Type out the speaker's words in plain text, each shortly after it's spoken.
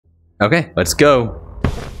Okay, let's go.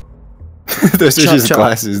 Those are Chop, just chop.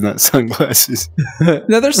 glasses, not sunglasses.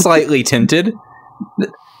 No, they're slightly tinted.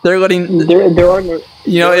 They're letting... There are no...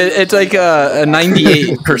 You know, it's like a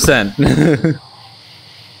 98%.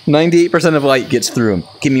 98% of light gets through them.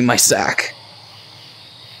 Give me my sack.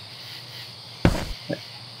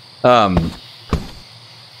 Alright,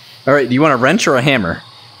 do you want a wrench or a hammer?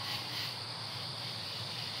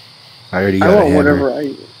 I already I got a want hammer. whatever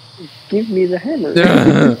I... Give me the hammer.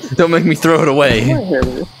 Don't make me throw it away. My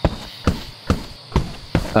hammer.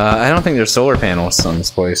 I don't think there's solar panels on this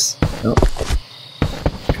place. Nope.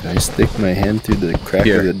 Can I stick my hand through the crack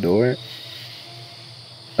Here. of the door?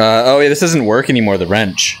 Oh yeah, this doesn't work anymore, the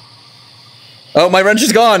wrench. Oh, my wrench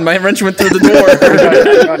is gone! My wrench went through the door!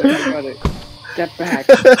 I got it. Step back.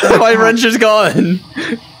 My wrench is gone!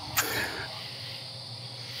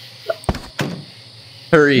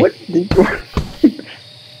 Hurry. What did you...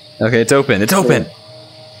 Okay, it's open. It's open!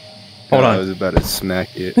 Hold I on. was about to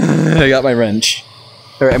smack it. I got my wrench.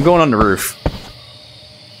 Alright, I'm going on the roof.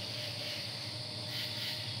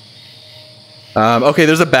 Okay,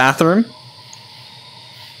 there's a bathroom.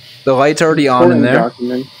 The light's already on in there.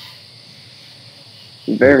 Document.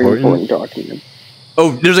 Very important document.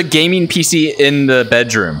 Oh, there's a gaming PC in the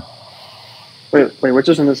bedroom. Wait, what's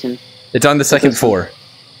this in this one? It's on the second floor.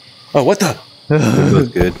 Oh, what the?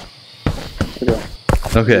 Look good. Okay.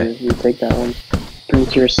 Okay. You take that one. Give me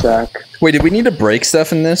to your sack. Wait, did we need to break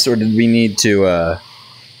stuff in this, or did we need to,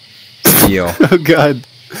 heal? Oh god.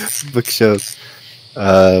 Bookshelf.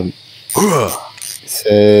 It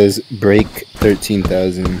says break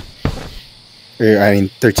 13,000. Or, I mean,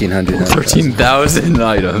 1,300. 13,000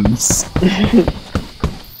 items.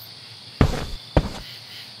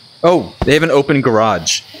 Oh, they have an open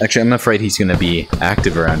garage. Actually, I'm afraid he's gonna be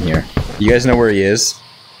active around here. You guys know where he is?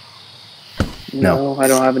 No. I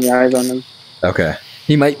don't have any eyes on him. Okay.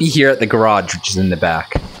 He might be here at the garage, which is in the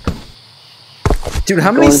back. Dude,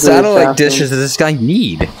 how many Going to the satellite bathroom. dishes does this guy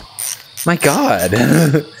need? My god.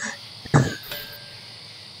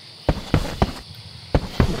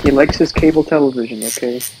 He likes his cable television,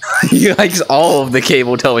 okay? He likes all of the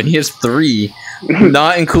cable television. He has 3.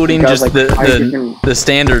 Not including Got, just like, 5 different- the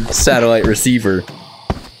standard satellite receiver.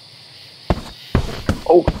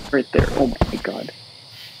 Oh, right there. Oh my god.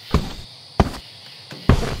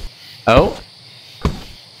 Oh.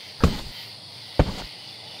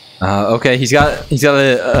 Okay, he's got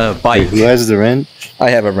a bike. Who has the wrench? I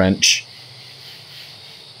have a wrench.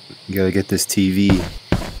 You gotta get this TV.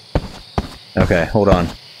 Okay, hold on.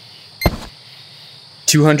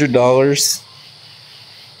 $200.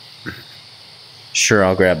 Sure,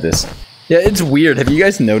 I'll grab this. Yeah, it's weird. Have you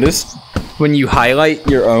guys noticed when you highlight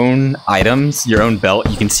your own items, your own belt,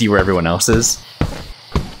 you can see where everyone else is?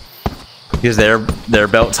 Because their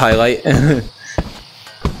belts highlight. Oh,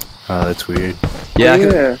 that's weird. Yeah,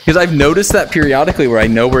 Yeah. because I've noticed that periodically where I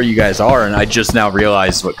know where you guys are, and I just now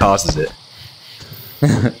realized what causes it.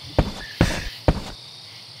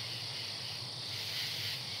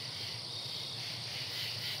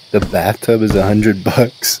 The bathtub is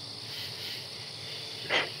 $100.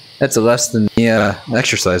 That's less than the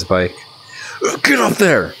exercise bike. Get up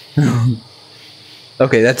there!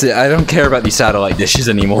 Okay, that's it. I don't care about these satellite dishes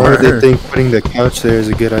anymore. Why do they think putting the couch there is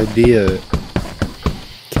a good idea?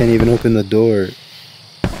 Can't even open the door.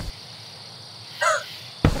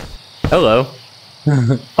 Hello.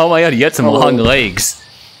 Oh my god, you got some Hello. long legs.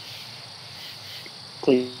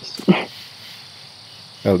 Please.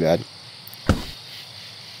 Oh god.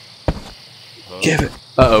 Give it.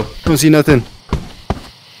 Uh-oh. Don't see nothing.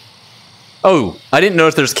 Oh, I didn't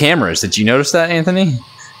notice there's cameras. Did you notice that, Anthony?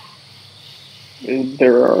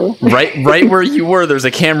 There are. Right where you were, there's a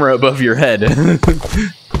camera above your head.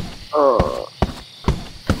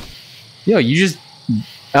 Yo, you just...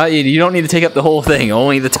 you don't need to take up the whole thing.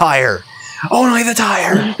 Only the tire. Only the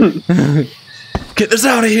tire! Get this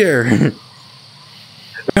out of here!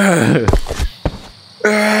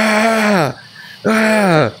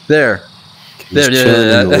 There. He's There, chilling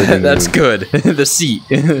in the living that's room. good. The seat.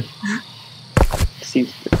 See,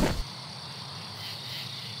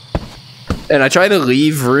 And I try to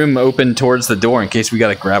leave room open towards the door in case we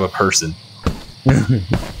gotta grab a person.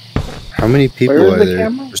 How many people Where is are the there?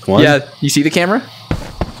 camera? Just one? Yeah, you see the camera?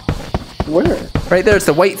 where? Right there, it's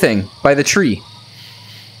the white thing by the tree.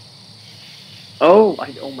 Oh,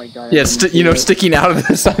 oh my god. I Yeah, didn't you know, see it. sticking out of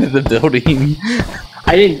the side of the building.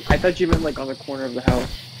 I didn't. I thought you meant like on the corner of the house.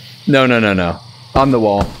 No. On the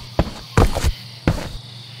wall.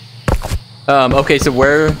 Okay, so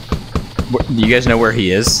where do you guys know where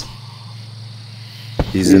he is?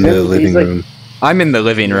 He's in the living like- room. I'm in the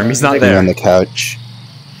living room. He's not He's Sitting there. on the couch.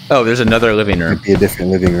 Oh, there's another living room. Might be a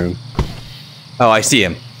different living room. Oh, I see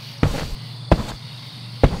him.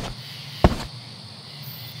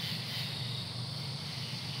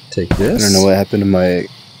 Take this. I don't know what happened to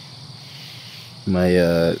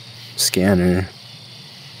my scanner.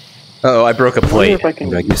 Uh oh, I broke a I wonder plate. if I can.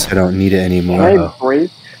 But I guess I don't need it anymore. Can I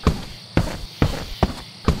break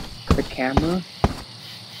the camera?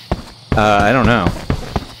 I don't know.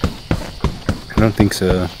 I don't think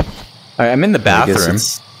so. Alright, I'm in the I guess bathroom.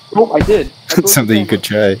 it's Oh, I did. I broke the something you camera. could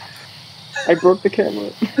try. I broke the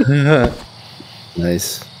camera.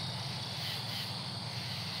 Nice.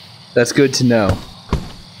 That's good to know.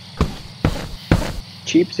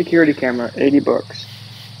 Cheap security camera, $80.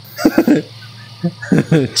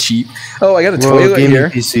 Cheap. Oh, I got a Whoa, toilet gaming here.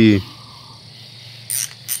 PC.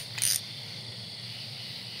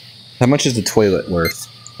 How much is the toilet worth?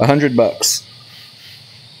 $100.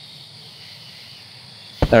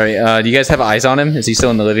 Alright, do you guys have eyes on him? Is he still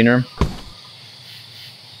in the living room?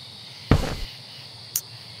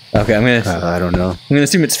 Okay, I'm I don't know. gonna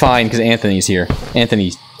assume it's fine because Anthony's here.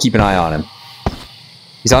 Anthony, keep an eye on him.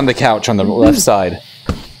 He's on the couch on the left side.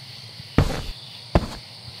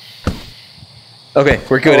 Okay,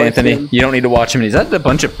 we're good, Oh, I see Anthony. him. You don't need to watch him. Is that a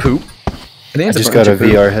bunch of poop? I think I it's just bunch got a of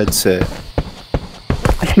poop. VR headset.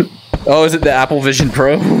 Oh, is it the Apple Vision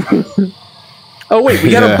Pro? Oh wait, we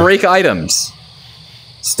gotta Yeah. break items.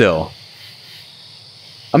 Still.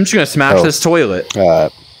 I'm just gonna smash Oh. this toilet.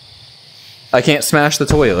 I can't smash the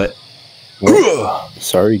toilet.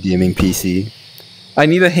 Sorry, gaming PC. I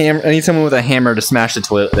need a hammer. I need someone with a hammer to smash the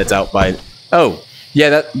toilet that's out by. Oh, yeah,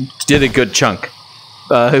 that did a good chunk.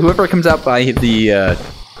 Whoever comes out by the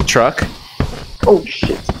truck, Oh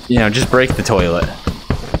shit. you know, just break the toilet.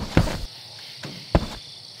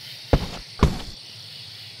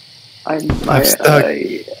 I'm stuck.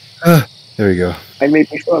 There we go. I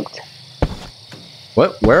made me fucked.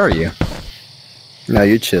 What? Where are you? Now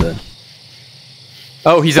you're chilling.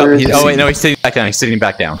 Oh, he's Where up. is he? Oh wait, no, he's sitting back down. He's sitting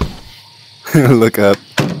back down. Look up.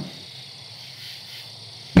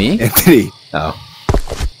 Me? Anthony. Oh.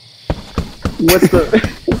 What's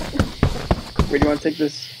the? Wait, do you want to take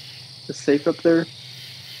this? The safe up there?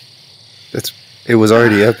 It was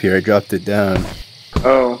already up here. I dropped it down.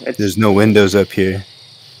 Oh, it's, There's no windows up here.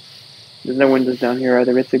 there's no windows down here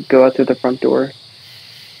either. We have to go out through the front door,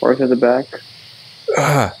 or through the back.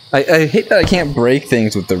 I hate that I can't break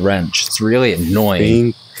things with the wrench. It's really I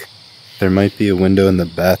annoying. think there might be a window in the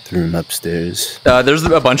bathroom upstairs. There's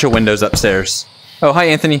a bunch of windows upstairs. Oh, hi,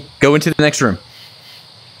 Anthony. Go into the next room.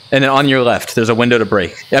 And then on your left, there's a window to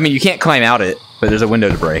break. I mean, you can't climb out it, but there's a window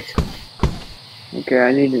to break. Okay,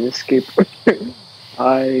 I need an escape.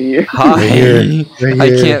 I Hi. Right here. Right I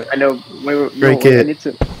here. can't. I know. Wait, Break I it. need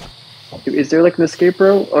to. Is there like an escape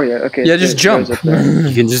row? Oh yeah. Okay. Yeah, just there's jump. doors up there.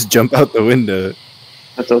 You can just jump out the window.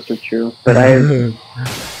 That's also true. But I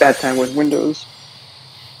have bad time with windows.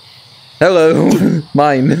 Hello.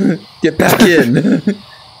 Mine. Get back in.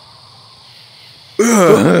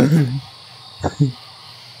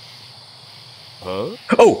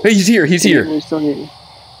 Oh, hey, he's here. He's here. We still need.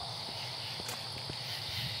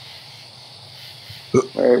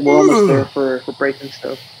 Alright, we're almost there for breaking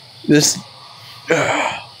stuff. This.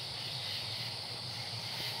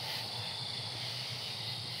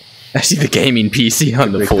 I see the gaming PC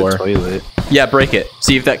on the Break floor. toilet. Yeah, break it.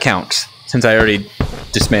 See if that counts. Since I already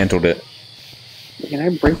dismantled it. Can I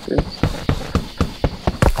break this?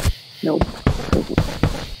 Nope.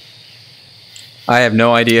 I have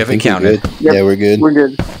no idea if it Think you're counted. good? Yep. Yeah, we're good. We're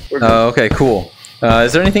good. We're good. Oh, okay, cool.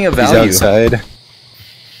 Is there anything of He's value? outside.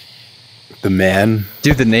 The man.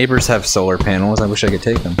 Dude, the neighbors have solar panels. I wish I could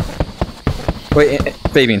take them. Wait,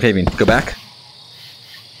 Fabian, go back.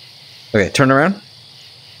 Okay, turn around.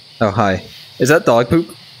 Oh, hi. Is that dog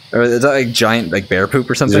poop? Or is that like giant, like bear poop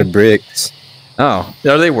or These are something? bricks. Oh,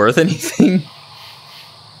 are they worth anything?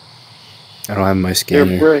 I don't have my They're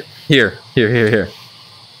scanner. brick. Here.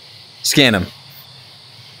 Scan them.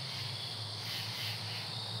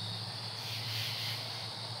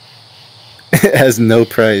 It has no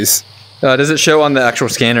price. Does it show on the actual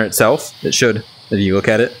scanner itself? It should. If you look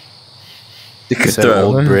at it. It It could said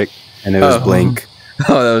throw. old brick, and it was Oh. blank.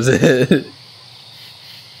 Oh, that was it.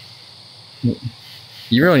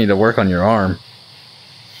 You really need to work on your arm.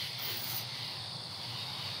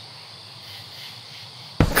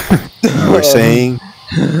 You were saying?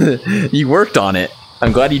 You worked on it.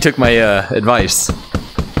 I'm glad you took my advice.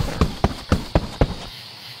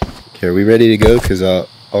 Okay, are we ready to go? Because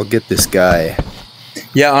I'll get this guy.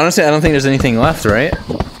 Yeah, honestly, I don't think there's anything left, right?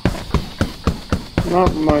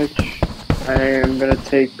 Not much. I am gonna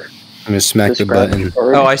take I'm gonna smack this the button.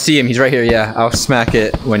 card. Oh, I see him. He's right here. Yeah, I'll smack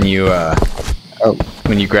it when you Oh,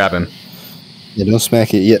 when you grab him. yeah, don't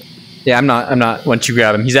smack it yet. Yeah, I'm not. Once you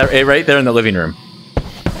grab him, he's right there in the living room.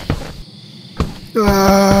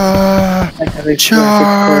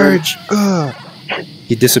 Charge!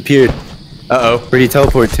 He disappeared. Uh-oh. Where'd he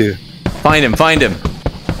teleport to? Find him.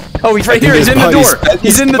 Oh, he's right here. He's in the door.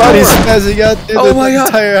 He's in the door. He's spazzing out through Oh my God.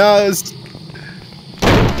 entire house.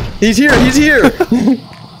 He's here.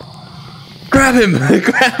 Grab him.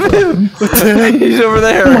 He's over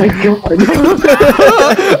there. Oh my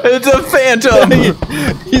god. It's a phantom.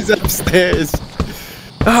 He's upstairs.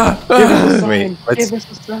 Wait,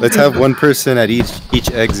 let's have one person at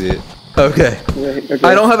each exit. Okay. Okay.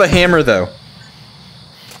 I don't have a hammer though.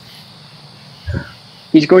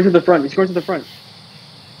 He's going to the front.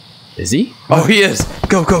 Is he? Oh, he is.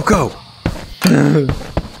 Go.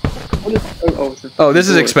 What is, Oh, this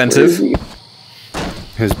is expensive. Where is he?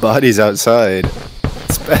 His body's outside.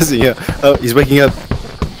 Spazzing out. Oh, he's waking up.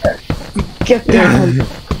 Get down.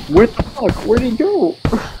 Where the fuck? Where'd he go?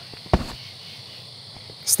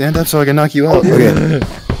 Stand up so I can knock you out. Okay.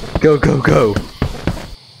 Go.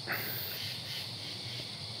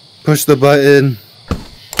 Push the button.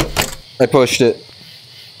 I pushed it.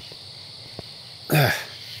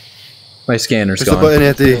 My scanner's Push gone. the button,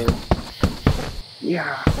 Anthony.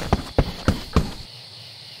 Yeah.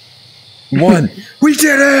 1. We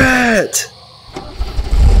did it!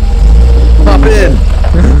 Pop in.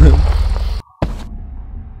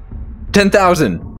 10,000.